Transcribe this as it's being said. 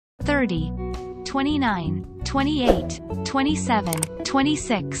30, 29, 28, 27,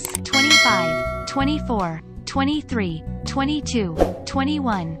 26, 25, 24, 23, 22,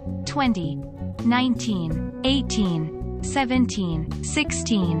 21, 20, 19, 18, 17,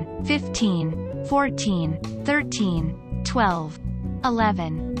 16, 15, 14, 13, 12,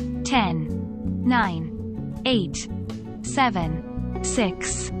 11, 10, 9, 8, 7,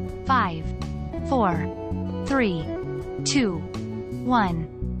 6, 5, 4, 3, 2,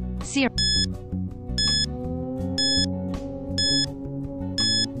 1, 0.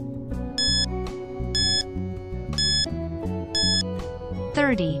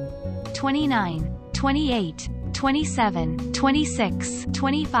 30, 29, 28, 27, 26,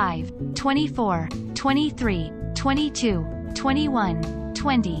 25, 24, 23, 22, 21,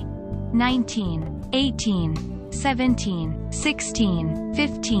 20, 19, 18, 17, 16,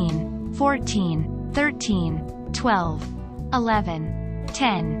 15, 14, 13, 12, 11,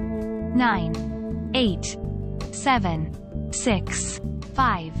 10, 9, 8, 7, 6,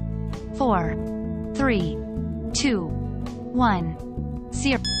 5, 4, 3, 2, 1,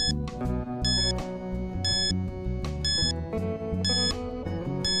 0.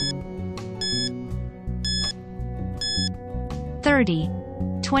 30,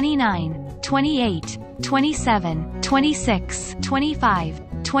 29, 28, 27, 26, 25,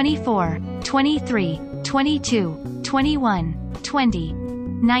 24, 23, 22, 21, 20,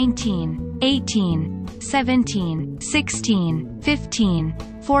 19, 18, 17, 16, 15,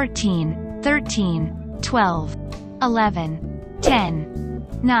 14, 13, 12, 11, 10,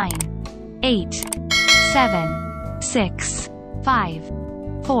 9, 8, 7, 6, 5,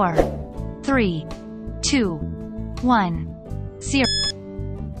 4, 3, 2, 1, 0.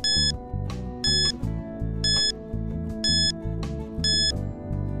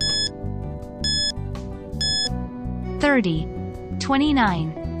 30,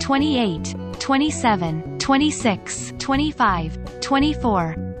 29, 28, 27, 26, 25,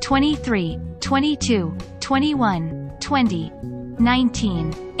 24, 23, 22, 21, 20,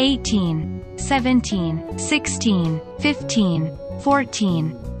 19, 18, 17, 16, 15,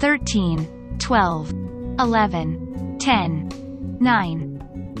 14, 13, 12, 11, 10,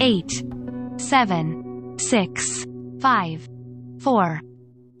 9, 8, 7, 6, 5, 4,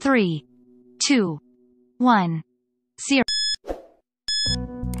 3, 2, 1, 0.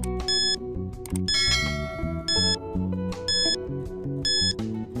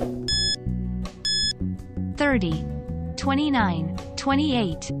 30, 29,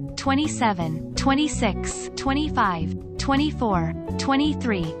 28, 27, 26, 25, 24,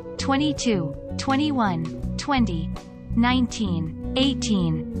 23, 22, 21, 20, 19,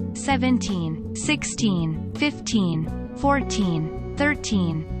 18, 17, 16, 15, 14,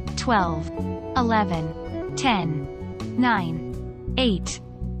 13, 12, 11, 10, 9, 8,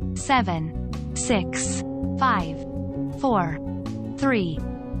 7, 6, 5, 4, 3,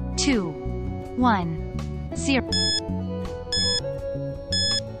 2, 1, 0.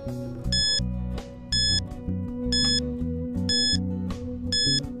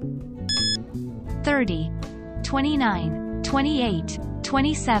 30, 29, 28,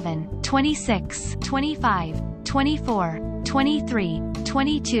 27, 26, 25, 24, 23,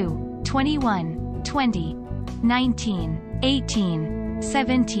 22, 21, 20, 19, 18,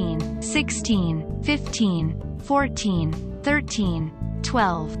 17, 16, 15, 14, 13,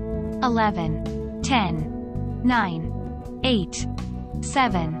 12, 11, 10, 9, 8,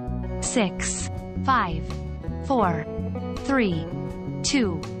 7, 6, 5, 4, 3,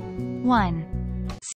 2, 1.